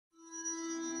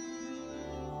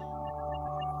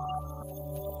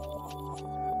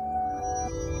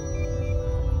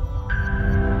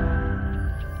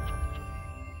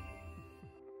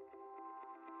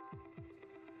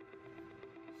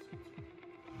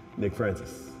Nick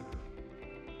Francis.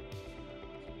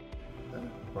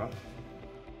 Right.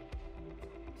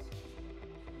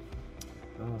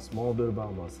 A small bit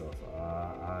about myself.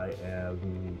 I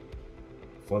am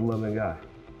a fun-loving guy.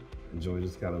 Enjoy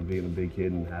just kind of being a big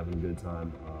kid and having a good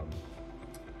time.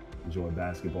 Enjoy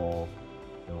basketball.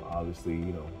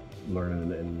 Obviously,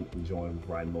 learning and enjoying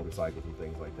riding motorcycles and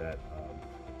things like that.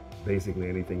 Basically,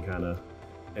 anything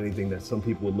that some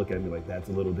people would look at me like that's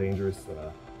a little dangerous.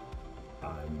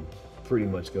 I'm pretty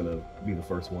much gonna be the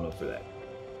first one up for that.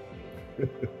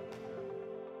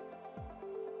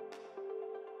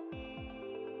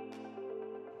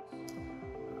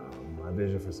 My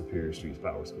vision for Superior Streets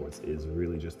Power Sports is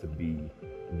really just to be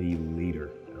the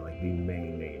leader, like the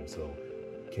main name. So,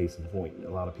 case in point, a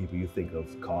lot of people, you think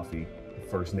of coffee, the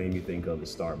first name you think of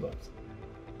is Starbucks.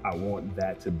 I want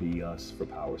that to be us for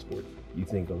power sports. You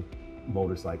think of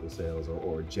motorcycle sales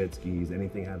or jet skis,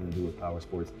 anything having to do with power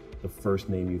sports, the first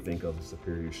name you think of is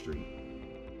Superior Street.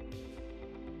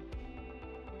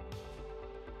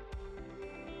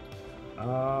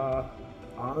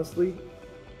 Honestly,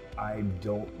 I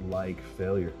don't like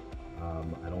failure. I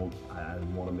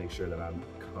want to make sure that I'm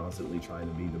constantly trying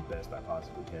to be the best I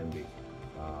possibly can be.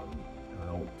 I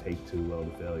don't take too well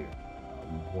to failure.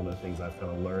 One of the things I've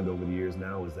kind of learned over the years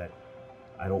now is that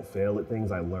I don't fail at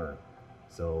things, I learn.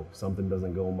 So if something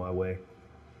doesn't go my way,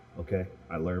 okay,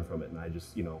 I learn from it and I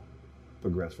just,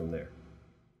 progress from there.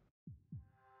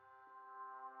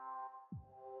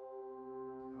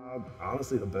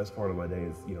 Honestly, the best part of my day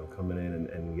is, coming in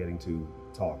and getting to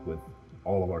talk with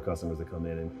all of our customers that come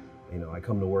in. And, I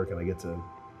come to work and I get to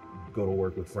go to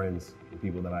work with friends, and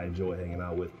people that I enjoy hanging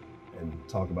out with, and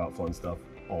talk about fun stuff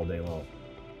all day long.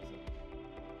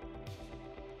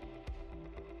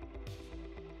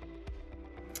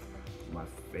 My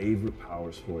favorite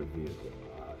power sport vehicle,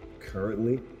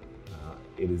 currently,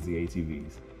 it is the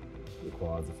ATVs. The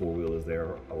quads, the four-wheelers,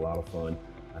 they're a lot of fun.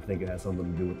 I think it has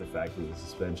something to do with the fact that the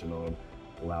suspension on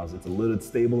allows it's a little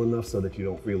stable enough so that you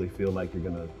don't really feel like you're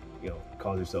gonna,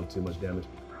 cause yourself too much damage,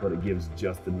 but it gives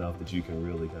just enough that you can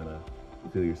really kind of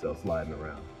feel yourself sliding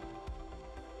around.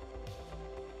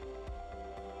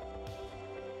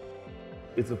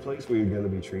 It's a place where you're gonna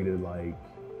be treated like,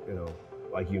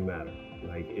 like you matter.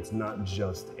 Like it's not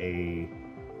just a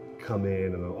come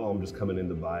in and I'm just coming in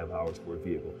to buy a power sport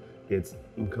vehicle.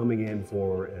 I'm coming in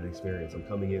for an experience. I'm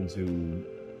coming in to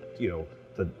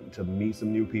to meet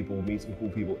some new people, meet some cool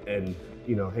people, and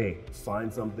hey,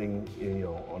 find something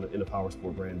in a power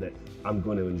sport brand that I'm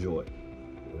going to enjoy.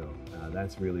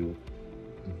 That's really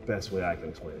the best way I can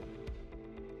explain it.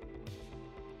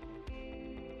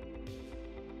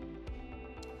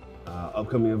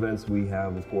 Upcoming events we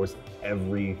have, of course,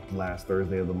 every last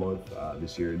Thursday of the month.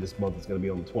 This month is going to be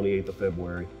on the 28th of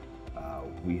February.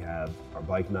 We have our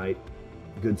bike night.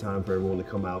 Good time for everyone to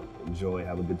come out, enjoy,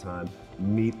 have a good time,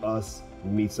 meet us,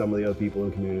 meet some of the other people in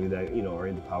the community that are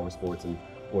into power sports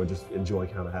or just enjoy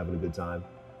kind of having a good time.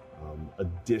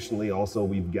 Additionally, also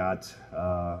we've got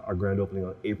our grand opening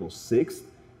on April 6th.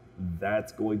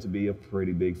 That's going to be a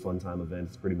pretty big fun time event.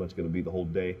 It's pretty much going to be the whole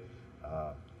day.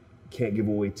 Can't give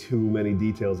away too many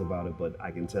details about it, but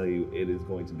I can tell you it is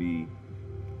going to be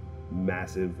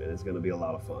massive and it's going to be a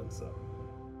lot of fun. So.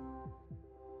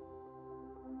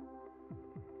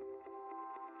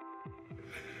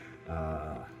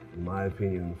 In my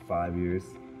opinion, in 5 years,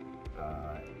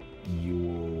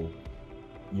 you're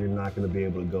not going to be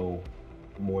able to go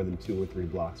more than 2 or 3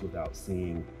 blocks without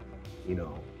seeing,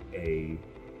 a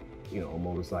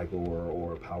motorcycle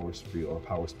or a power street or a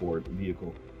power sport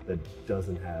vehicle that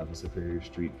doesn't have a Superior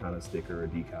Street kind of sticker or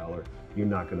decal. Or you're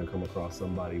not going to come across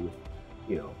somebody with,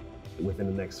 within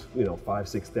the next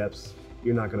 5-6 steps.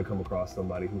 You're not going to come across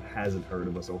somebody who hasn't heard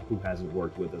of us or who hasn't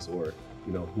worked with us or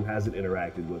who hasn't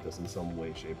interacted with us in some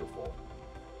way, shape, or form.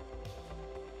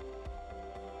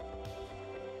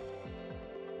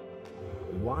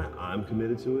 Why I'm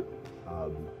committed to it?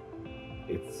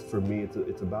 For me,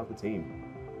 it's about the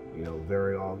team.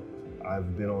 Very often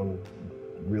I've been on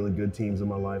really good teams in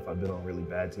my life. I've been on really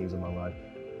bad teams in my life,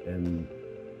 and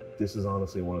this is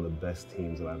honestly one of the best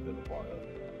teams that I've been a part of.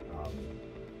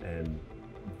 And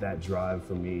that drive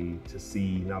for me to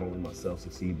see not only myself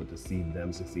succeed, but to see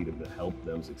them succeed and to help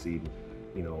them succeed,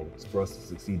 for us to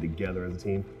succeed together as a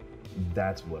team,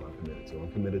 that's what I'm committed to.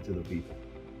 I'm committed to the people.